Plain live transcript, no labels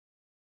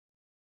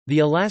The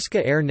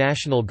Alaska Air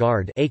National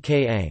Guard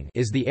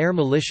is the air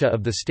militia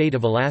of the state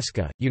of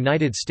Alaska,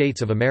 United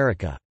States of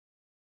America.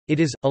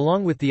 It is,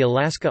 along with the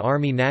Alaska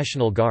Army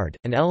National Guard,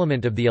 an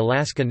element of the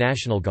Alaska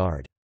National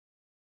Guard.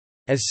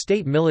 As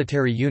state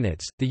military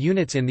units, the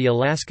units in the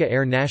Alaska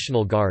Air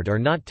National Guard are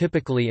not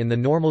typically in the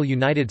normal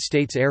United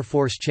States Air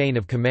Force chain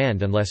of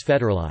command unless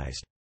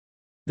federalized.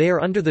 They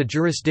are under the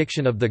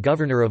jurisdiction of the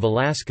Governor of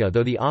Alaska,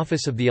 though the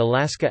office of the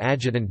Alaska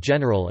Adjutant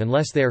General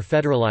unless they are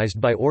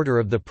federalized by order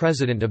of the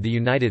President of the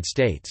United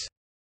States.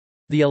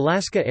 The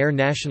Alaska Air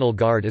National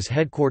Guard is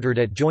headquartered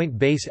at Joint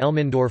Base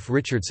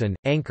Elmendorf-Richardson,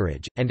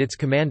 Anchorage, and its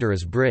commander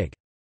is Brig.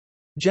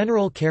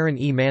 General Karen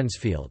E.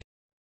 Mansfield.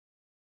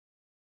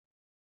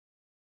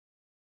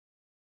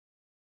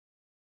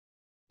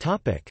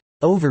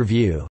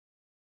 Overview.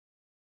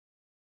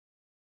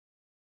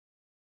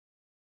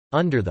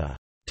 Under the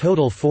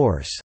total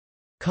force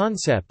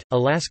concept,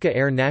 Alaska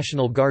Air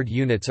National Guard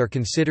units are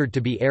considered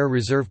to be Air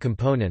Reserve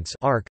Components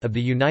of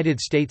the United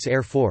States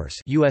Air Force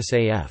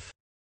USAF.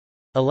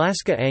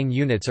 Alaska ANG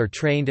units are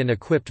trained and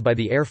equipped by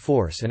the Air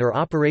Force and are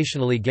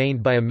operationally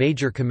gained by a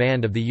major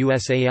command of the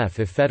USAF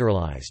if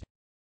federalized.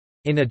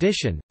 In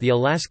addition, the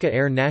Alaska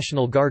Air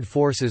National Guard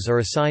forces are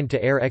assigned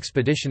to Air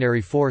Expeditionary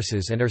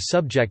Forces and are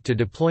subject to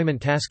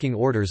deployment tasking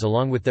orders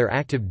along with their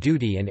active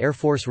duty and Air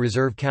Force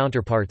Reserve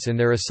counterparts in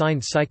their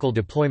assigned cycle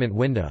deployment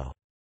window.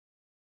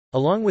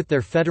 Along with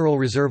their Federal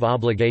Reserve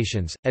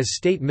obligations, as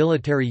state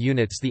military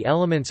units, the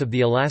elements of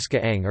the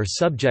Alaska ANG are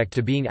subject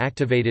to being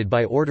activated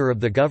by order of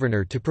the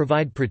Governor to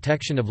provide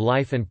protection of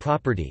life and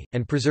property,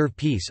 and preserve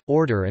peace,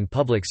 order and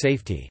public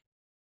safety.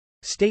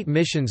 State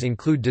missions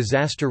include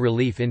disaster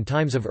relief in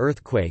times of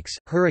earthquakes,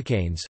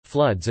 hurricanes,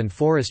 floods and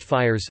forest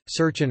fires,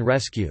 search and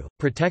rescue,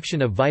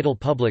 protection of vital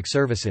public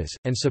services,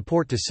 and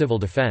support to civil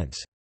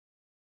defense.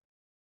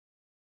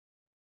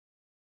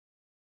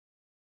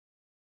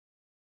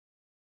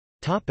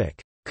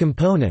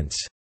 Components.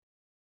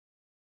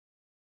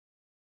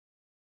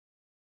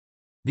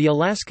 The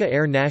Alaska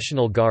Air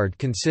National Guard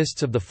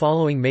consists of the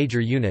following major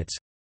units: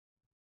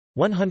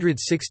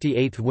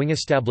 168th Wing,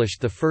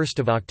 established 1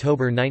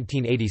 October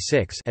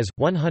 1986 as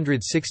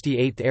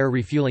 168th Air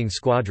Refueling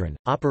Squadron,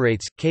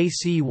 operates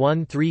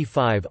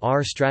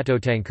KC-135R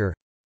Stratotanker.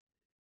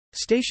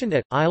 Stationed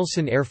at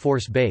Eielson Air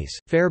Force Base,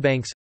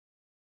 Fairbanks.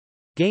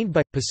 Gained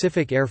by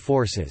Pacific Air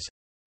Forces.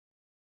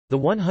 The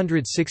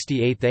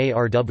 168th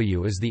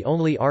ARW is the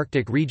only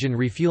Arctic region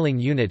refueling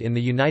unit in the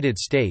United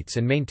States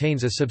and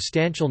maintains a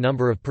substantial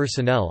number of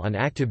personnel on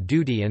active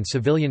duty and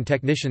civilian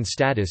technician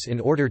status in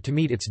order to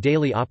meet its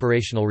daily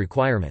operational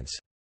requirements.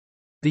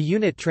 The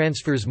unit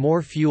transfers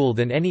more fuel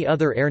than any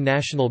other Air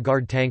National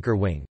Guard tanker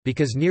wing,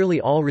 because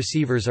nearly all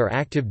receivers are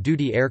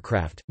active-duty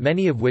aircraft,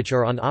 many of which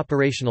are on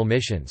operational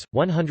missions.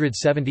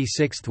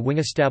 176th Wing,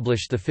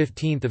 established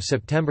 15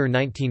 September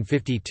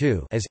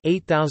 1952 as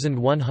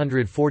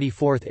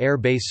 8144th Air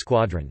Base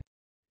Squadron.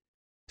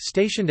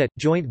 Stationed at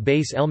Joint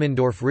Base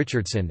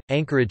Elmendorf-Richardson,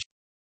 Anchorage.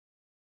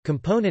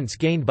 Components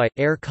gained by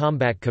Air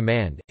Combat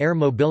Command, Air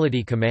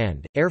Mobility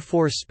Command, Air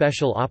Force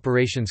Special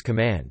Operations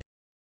Command.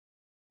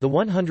 The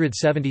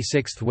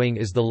 176th Wing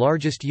is the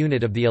largest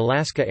unit of the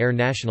Alaska Air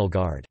National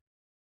Guard.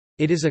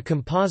 It is a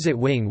composite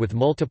wing with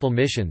multiple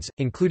missions,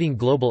 including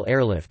global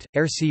airlift,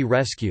 air-sea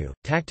rescue,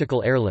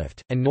 tactical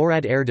airlift, and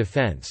NORAD air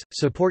defense,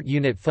 support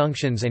unit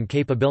functions and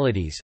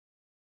capabilities.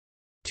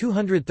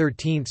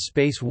 213th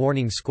Space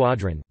Warning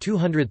Squadron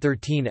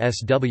 213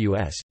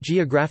 SWS,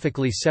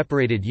 Geographically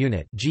Separated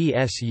Unit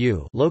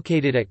GSU,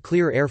 located at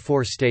Clear Air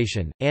Force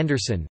Station,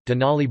 Anderson,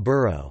 Denali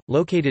Borough,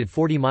 located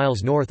 40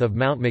 miles north of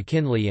Mount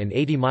McKinley and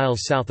 80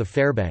 miles south of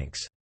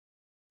Fairbanks.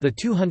 The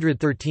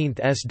 213th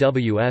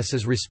SWS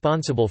is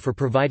responsible for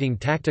providing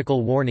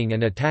tactical warning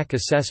and attack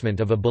assessment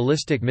of a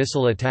ballistic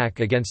missile attack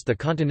against the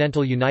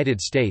continental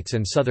United States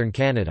and southern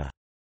Canada.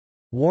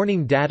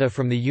 Warning data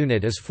from the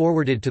unit is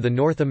forwarded to the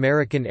North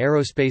American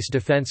Aerospace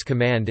Defense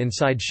Command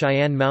inside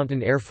Cheyenne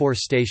Mountain Air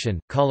Force Station,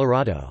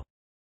 Colorado.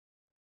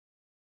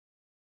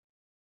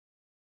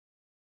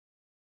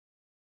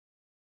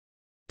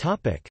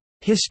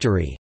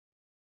 History.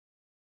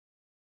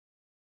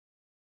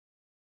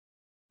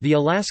 The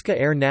Alaska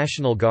Air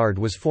National Guard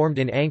was formed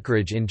in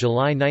Anchorage in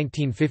July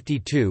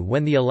 1952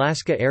 when the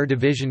Alaska Air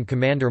Division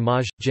Commander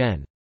Maj.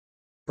 Gen.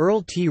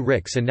 Earl T.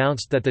 Ricks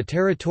announced that the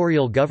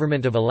territorial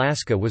government of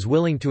Alaska was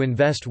willing to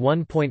invest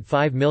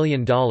 $1.5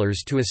 million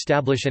to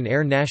establish an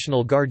Air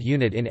National Guard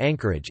unit in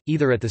Anchorage,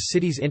 either at the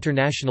city's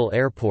international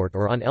airport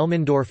or on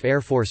Elmendorf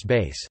Air Force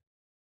Base.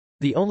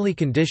 The only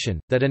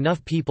condition, that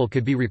enough people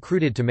could be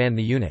recruited to man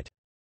the unit.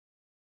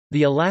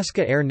 The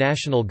Alaska Air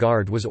National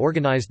Guard was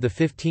organized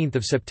 15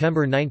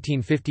 September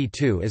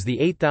 1952 as the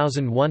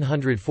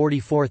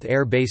 8144th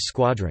Air Base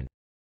Squadron.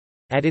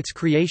 At its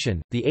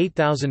creation, the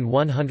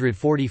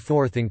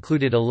 8144th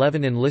included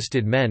 11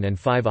 enlisted men and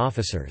 5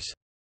 officers.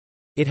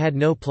 It had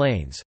no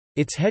planes.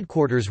 Its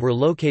headquarters were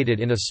located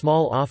in a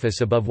small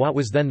office above what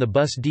was then the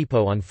bus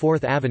depot on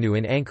 4th Avenue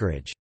in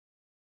Anchorage.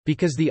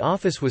 Because the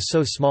office was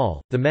so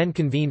small, the men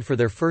convened for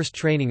their first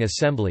training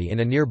assembly in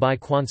a nearby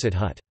Quonset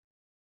hut.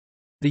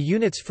 The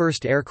unit's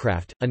first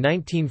aircraft, a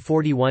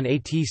 1941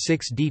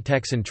 AT-6D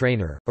Texan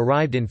trainer,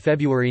 arrived in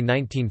February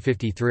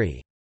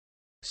 1953.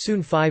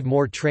 Soon 5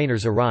 more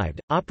trainers arrived,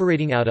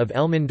 operating out of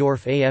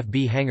Elmendorf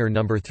AFB Hangar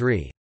No.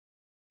 3.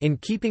 In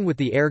keeping with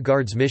the Air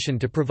Guard's mission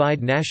to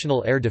provide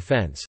national air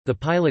defense, the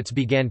pilots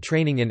began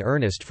training in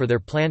earnest for their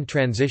planned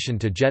transition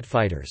to jet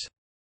fighters.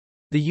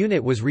 The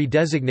unit was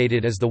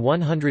redesignated as the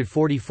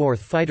 144th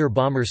Fighter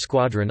Bomber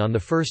Squadron on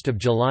 1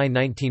 July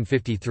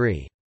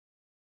 1953.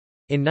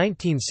 In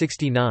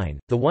 1969,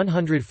 the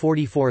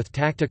 144th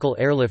Tactical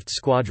Airlift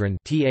Squadron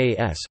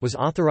was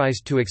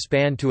authorized to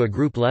expand to a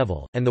group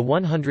level, and the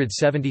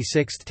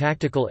 176th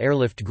Tactical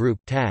Airlift Group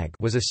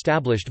was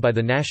established by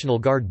the National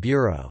Guard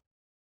Bureau.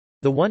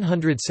 The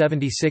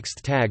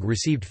 176th TAG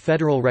received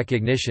federal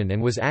recognition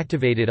and was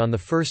activated on 1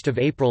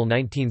 April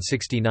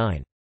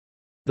 1969.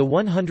 The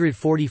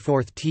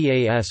 144th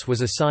TAS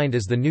was assigned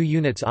as the new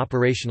unit's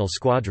operational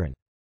squadron.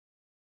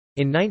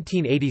 In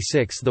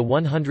 1986, the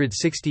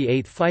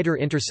 168th Fighter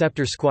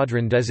Interceptor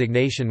Squadron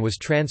designation was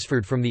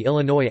transferred from the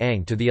Illinois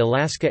ANG to the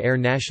Alaska Air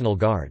National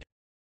Guard.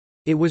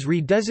 It was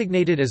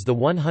redesignated as the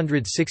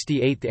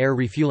 168th Air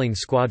Refueling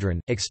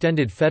Squadron,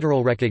 extended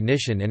federal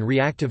recognition and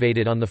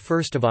reactivated on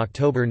 1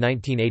 October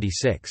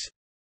 1986.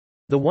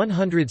 The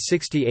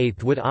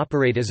 168th would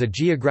operate as a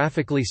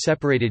geographically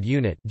separated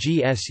unit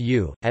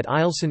 (GSU) at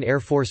Eielson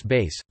Air Force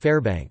Base,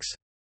 Fairbanks.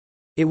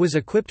 It was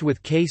equipped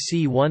with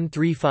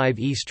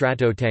KC-135E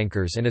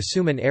Stratotankers and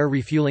assume an air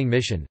refueling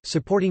mission,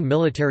 supporting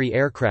military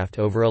aircraft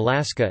over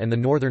Alaska and the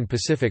northern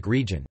Pacific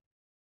region.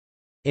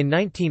 In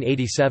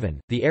 1987,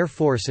 the Air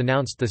Force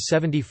announced the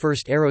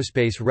 71st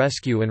Aerospace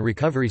Rescue and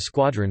Recovery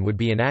Squadron would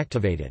be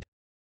inactivated.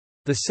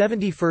 The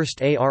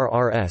 71st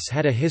ARRS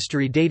had a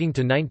history dating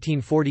to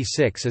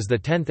 1946 as the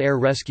 10th Air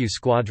Rescue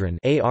Squadron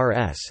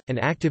 (ARS), an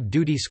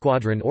active-duty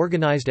squadron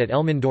organized at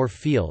Elmendorf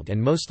Field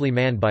and mostly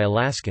manned by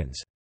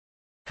Alaskans.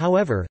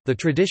 However, the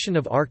tradition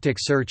of Arctic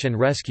search and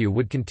rescue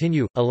would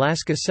continue.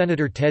 Alaska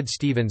Senator Ted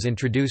Stevens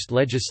introduced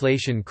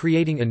legislation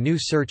creating a new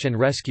search and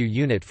rescue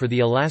unit for the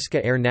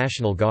Alaska Air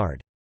National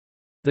Guard.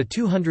 The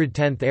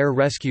 210th Air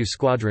Rescue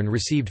Squadron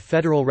received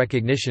federal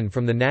recognition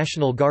from the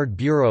National Guard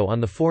Bureau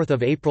on 4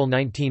 April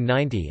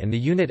 1990 and the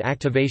unit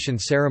activation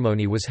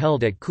ceremony was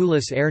held at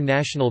Coulis Air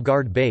National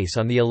Guard Base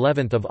on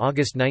of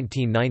August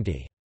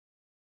 1990.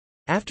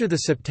 After the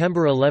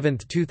September 11,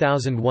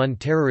 2001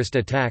 terrorist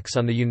attacks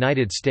on the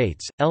United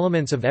States,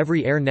 elements of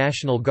every Air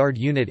National Guard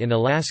unit in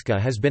Alaska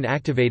has been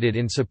activated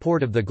in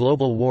support of the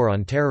global war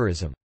on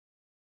terrorism.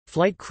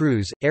 Flight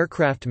crews,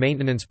 aircraft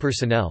maintenance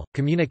personnel,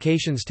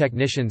 communications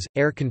technicians,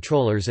 air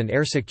controllers and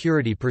air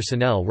security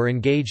personnel were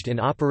engaged in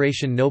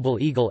Operation Noble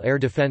Eagle air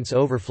defense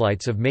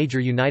overflights of major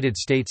United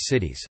States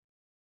cities.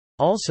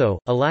 Also,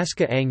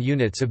 Alaska ANG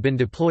units have been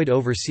deployed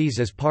overseas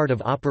as part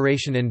of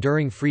Operation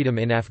Enduring Freedom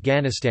in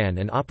Afghanistan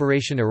and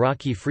Operation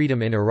Iraqi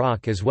Freedom in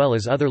Iraq as well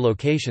as other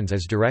locations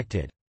as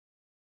directed.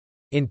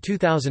 In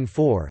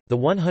 2004, the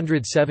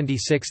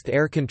 176th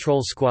Air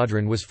Control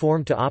Squadron was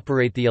formed to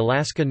operate the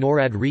Alaska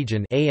NORAD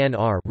Region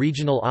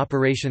Regional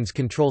Operations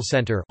Control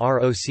Center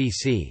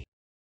 (ROCC).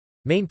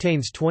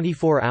 Maintains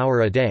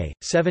 24-hour-a-day,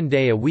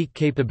 7-day-a-week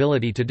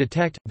capability to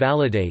detect,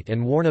 validate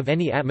and warn of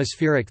any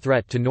atmospheric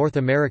threat to North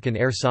American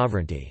air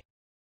sovereignty.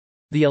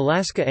 The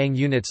Alaska ANG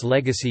unit's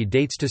legacy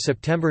dates to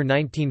September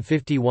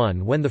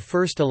 1951 when the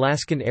first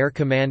Alaskan Air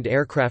Command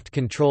Aircraft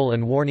Control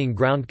and Warning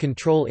Ground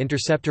Control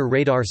Interceptor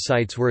radar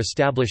sites were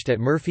established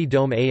at Murphy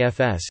Dome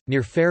AFS,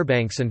 near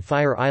Fairbanks and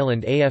Fire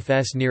Island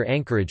AFS near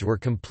Anchorage were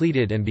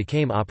completed and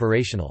became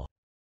operational.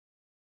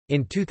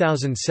 In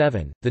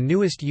 2007, the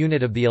newest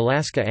unit of the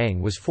Alaska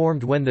ANG was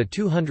formed when the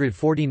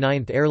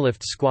 249th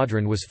Airlift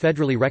Squadron was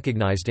federally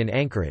recognized in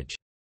Anchorage.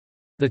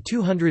 The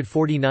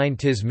 249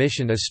 TIS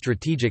mission is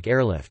strategic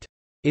airlift.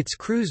 Its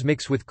crews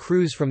mix with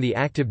crews from the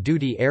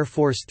active-duty Air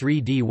Force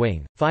 3D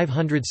Wing,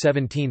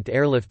 517th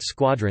Airlift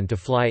Squadron to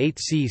fly 8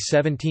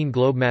 C-17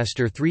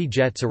 Globemaster III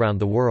jets around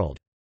the world.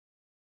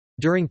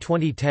 During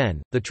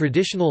 2010, the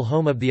traditional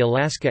home of the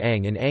Alaska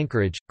ANG in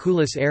Anchorage,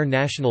 Coulis Air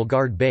National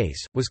Guard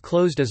Base, was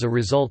closed as a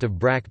result of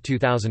BRAC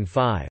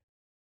 2005.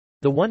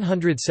 The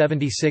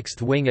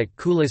 176th Wing at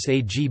Coulis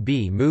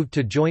AGB moved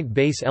to Joint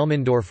Base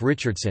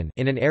Elmendorf-Richardson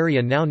in an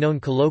area now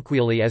known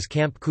colloquially as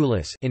Camp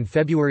Coulis in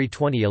February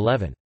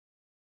 2011.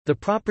 The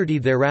property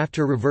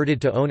thereafter reverted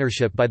to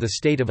ownership by the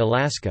state of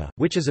Alaska,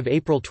 which as of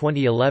April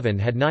 2011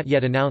 had not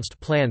yet announced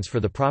plans for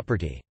the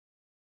property.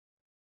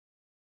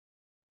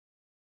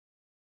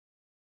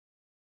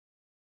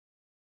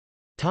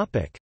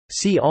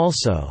 See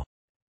also: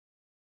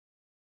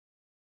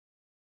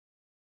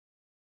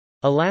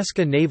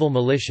 Alaska Naval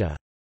Militia,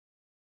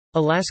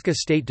 Alaska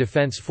State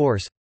Defense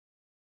Force,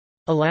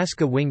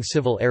 Alaska Wing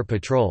Civil Air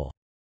Patrol.